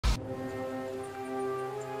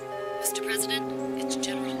Mr. President, it's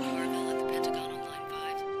General Carville at the Pentagon on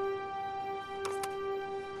line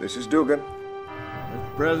 5. This is Dugan.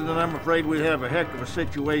 Mr. President, I'm afraid we have a heck of a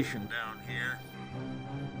situation down here.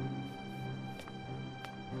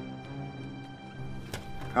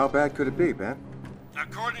 How bad could it be, Ben?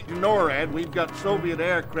 According to NORAD, we've got Soviet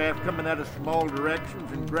aircraft coming at us from all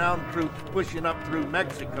directions and ground troops pushing up through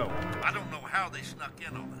Mexico. I don't know how they snuck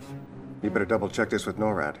in on us. You better double-check this with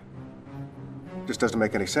NORAD. This doesn't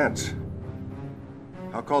make any sense.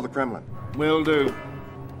 I'll call the Kremlin. Will do.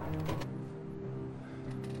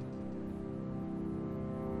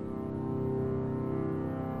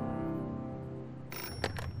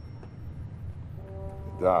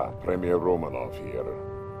 Da, Premier Romanov here.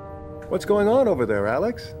 What's going on over there,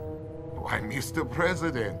 Alex? Why, Mr.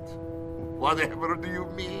 President, whatever do you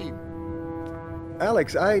mean?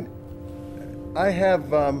 Alex, I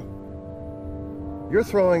have, You're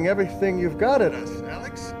throwing everything you've got at us,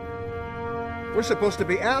 Alex. We're supposed to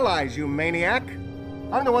be allies, you maniac.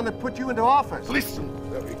 I'm the one that put you into office. Listen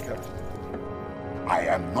very carefully. I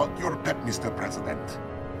am not your pet, Mr. President.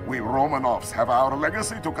 We Romanovs have our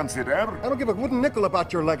legacy to consider. I don't give a wooden nickel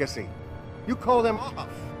about your legacy. You call them off.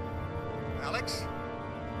 Alex,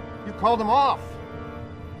 you call them off.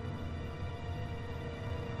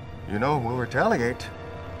 You know, we'll retaliate.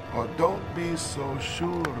 Oh, don't be so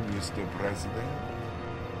sure, Mr. President.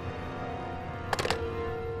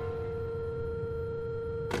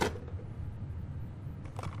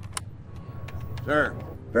 Sir.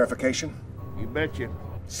 Verification? You betcha.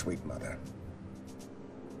 Sweet mother.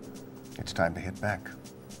 It's time to hit back.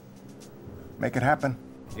 Make it happen.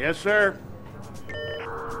 Yes, sir.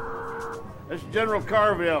 This is General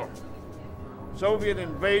Carville. Soviet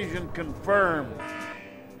invasion confirmed.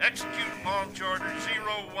 Execute launch order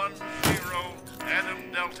 010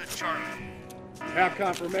 Adam Delta Charlie. Have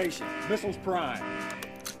confirmation. Missiles prime.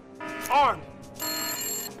 Armed!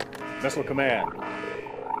 Missile command.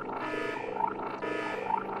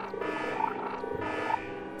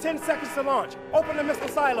 10 seconds to launch. Open the missile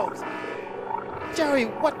silos. Jerry,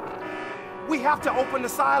 what? We have to open the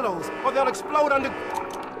silos, or they'll explode under...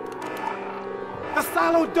 The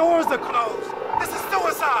silo doors are closed. This is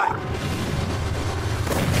suicide.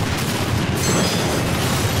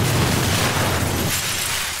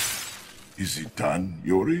 Is it done,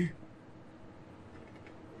 Yuri?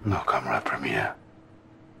 No, Comrade Premier.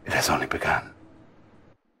 It has only begun.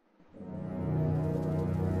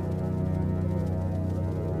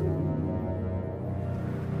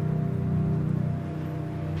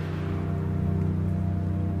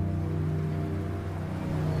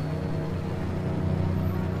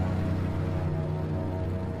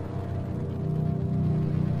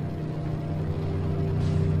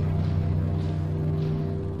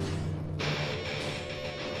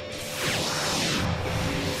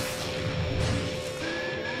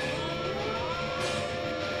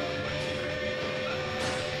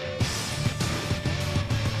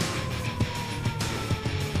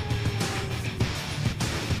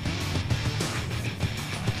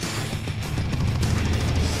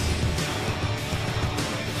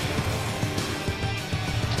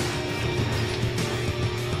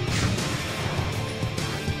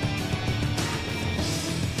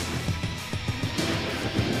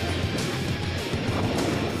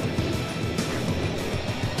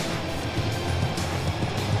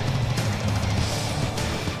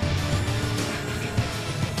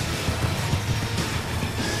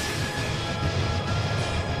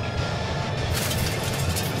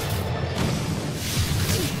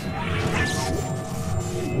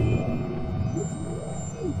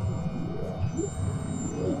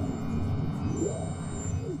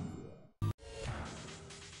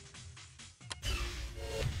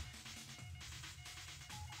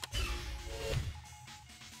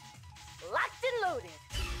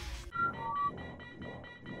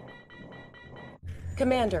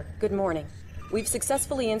 Commander, good morning. We've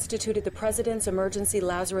successfully instituted the President's Emergency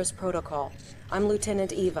Lazarus Protocol. I'm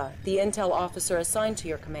Lieutenant Eva, the intel officer assigned to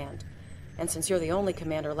your command. And since you're the only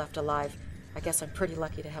commander left alive, I guess I'm pretty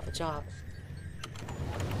lucky to have a job.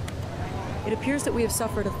 It appears that we have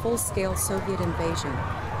suffered a full-scale Soviet invasion.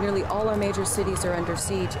 Nearly all our major cities are under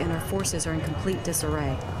siege, and our forces are in complete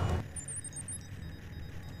disarray.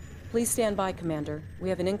 Please stand by, Commander. We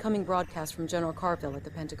have an incoming broadcast from General Carville at the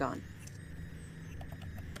Pentagon.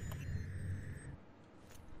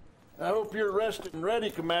 I hope you're rested and ready,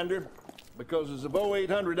 Commander, because as of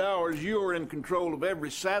 0800 hours, you are in control of every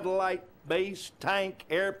satellite, base, tank,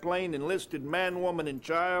 airplane, enlisted man, woman, and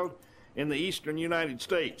child in the eastern United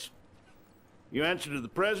States. You answer to the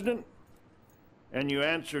President, and you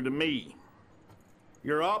answer to me.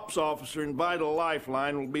 Your ops officer and vital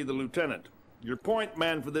lifeline will be the lieutenant. Your point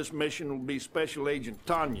man for this mission will be Special Agent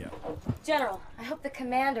Tanya. General, I hope the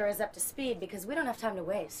commander is up to speed because we don't have time to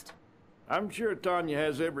waste. I'm sure Tanya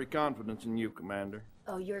has every confidence in you, Commander.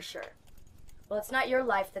 Oh, you're sure? Well, it's not your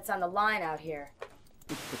life that's on the line out here.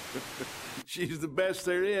 She's the best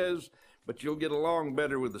there is, but you'll get along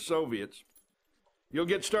better with the Soviets. You'll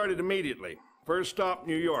get started immediately. First stop,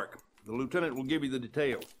 New York. The lieutenant will give you the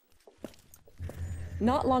details.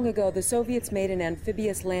 Not long ago, the Soviets made an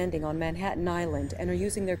amphibious landing on Manhattan Island and are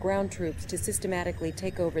using their ground troops to systematically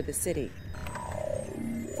take over the city.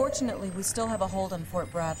 Fortunately, we still have a hold on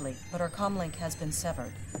Fort Bradley, but our comlink has been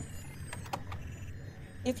severed.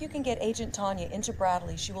 If you can get Agent Tanya into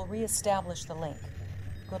Bradley, she will re-establish the link.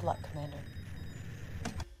 Good luck, Commander.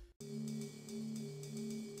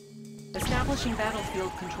 Establishing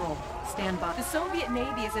battlefield control. Stand by. The Soviet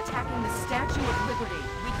Navy is attacking the Statue of Liberty.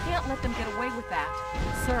 We can't let them get away with that.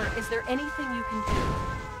 Sir, is there anything you can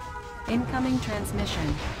do? Incoming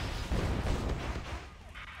transmission.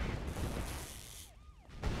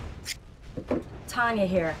 Tanya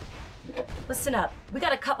here. Listen up. We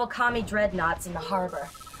got a couple commie dreadnoughts in the harbor,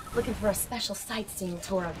 looking for a special sightseeing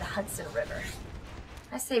tour of the Hudson River.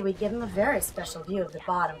 I say we give them a very special view of the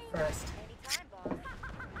bottom first.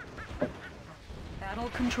 Battle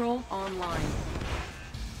control online.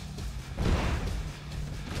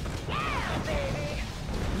 Yeah, baby!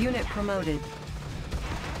 Unit promoted.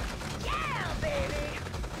 Yeah, baby!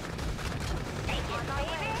 Take it,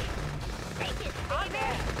 baby! Take it, baby!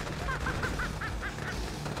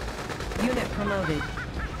 Unit promoted.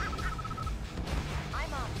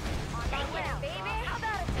 I'm on my way, baby! How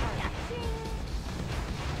about a touch?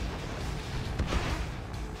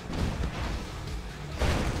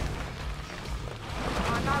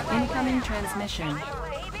 Incoming transmission.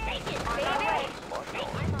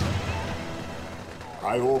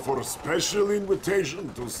 I offer a special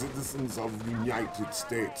invitation to citizens of the United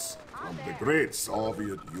States from the great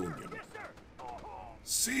Soviet Union.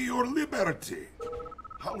 See your liberty,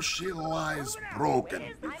 how she lies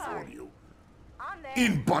broken before you.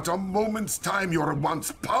 In but a moment's time, your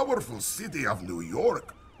once powerful city of New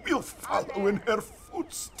York will follow in her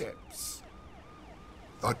footsteps.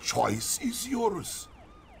 The choice is yours.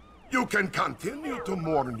 You can continue to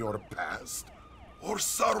mourn your past, or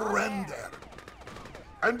surrender,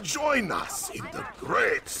 and join us in the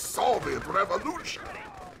great Soviet Revolution.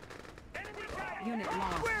 Unit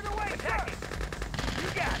lost. Square the way, sir! You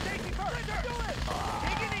got it! Take it first, sir! Do it!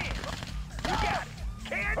 Take it in! You got it!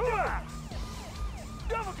 Can't do it!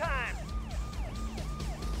 Double time!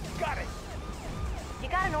 Got it! You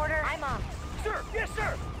got an order? I'm on. Sir! Yes,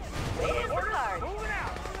 sir! Where's the Order! card? Moving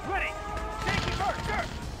out! Ready! Take it first, sir!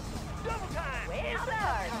 Double time! Where's the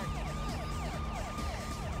card?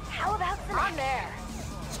 How about some on there?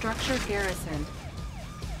 Structure garrisoned.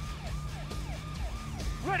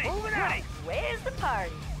 Ready! Moving out! Where's the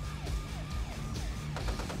party?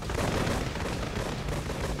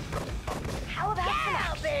 How about some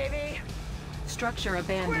action? Baby! Structure Square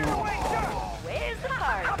abandoned. away, sir! Where's the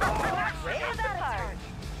party? How about some action? Where's the party?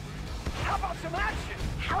 How about some action?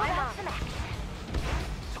 How about some action?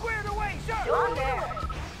 Squared away, sir! On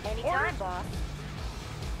there. Anytime, boss.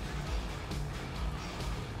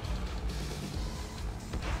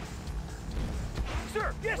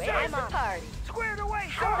 Sir! Yes, sir! Where's the party? Squared away, sir!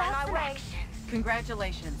 How about some action?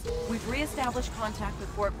 Congratulations. We've re-established contact with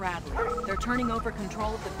Fort Bradley. They're turning over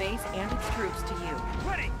control of the base and its troops to you.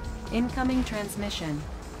 Ready! Incoming transmission.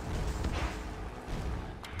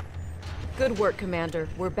 Good work, Commander.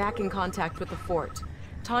 We're back in contact with the fort.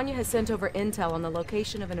 Tanya has sent over intel on the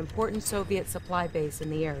location of an important Soviet supply base in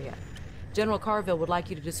the area. General Carville would like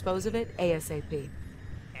you to dispose of it ASAP.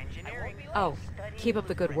 Oh, keep up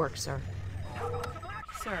the good work, sir.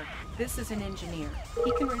 Sir, this is an engineer.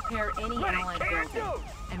 He can repair any allied building.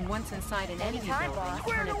 And once inside an enemy Anytime, building, boss.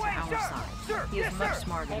 turn it to our side. Sir, He is yes, much sir.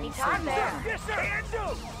 smarter than Anytime, you there. Yes, sir! Can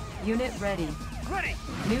do! Unit ready. Ready!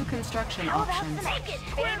 New construction How about options. some action?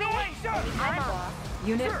 Squared Baby. away, sir! Anytime, boss.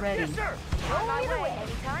 Unit Sir, ready. yes, sir! Show me the way.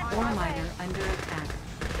 Anytime, Ore on my miner way. under attack.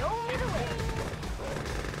 Show me the way.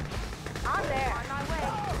 On there. On my way.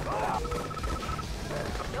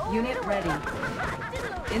 Show me Unit the way.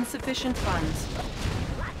 ready. Insufficient funds.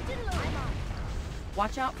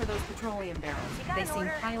 Watch out for those petroleum barrels. They seem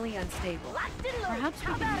highly unstable. Perhaps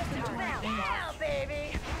we can use them to our advantage. Now,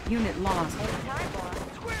 baby! Unit lost. Anytime, boss.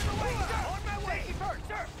 Squared away, sir! On my way! Safety first,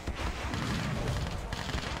 sir!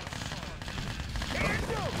 Can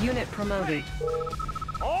do! Unit promoted.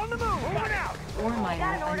 On the move! Moving out! Ore Got an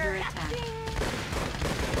miner order. under attack.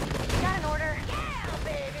 Got an order. Yeah,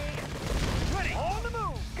 baby! Ready! On the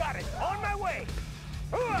move! Got it! On my way!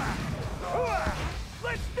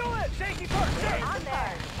 Let's do it! Shaky first! On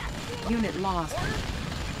there! Unit lost.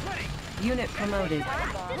 Ready! Unit promoted.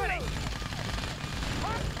 Ready!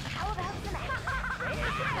 How about some action?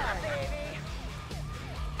 Baby.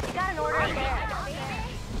 You got an order there.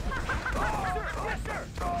 Yes, sir!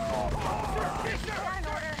 Yes, sir! Got an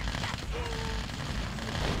order.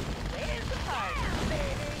 Where's the party,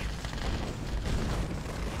 baby?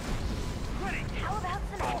 Ready! How about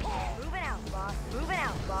some action? Moving out, boss. Moving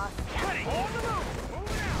out, boss. Ready! On the move!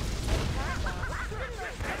 Moving out!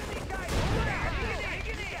 Enemy guys! Moving out! Take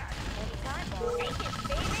it in! Anytime, boss. Take it,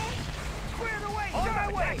 baby. Square the way! On my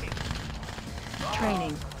way!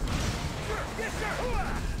 Training. Yes, sir!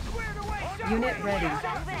 Square the way! Unit ready. Moving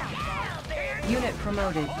out, boss. Unit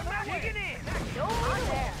promoted. Taking in! On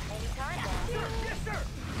there. Anytime, boss. Yes, sir!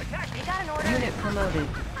 Attack! You got an order? Unit promoted.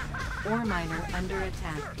 Ore miner under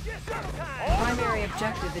attack. Yes, sir! Primary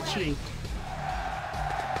objective achieved.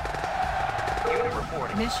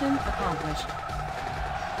 Mission accomplished.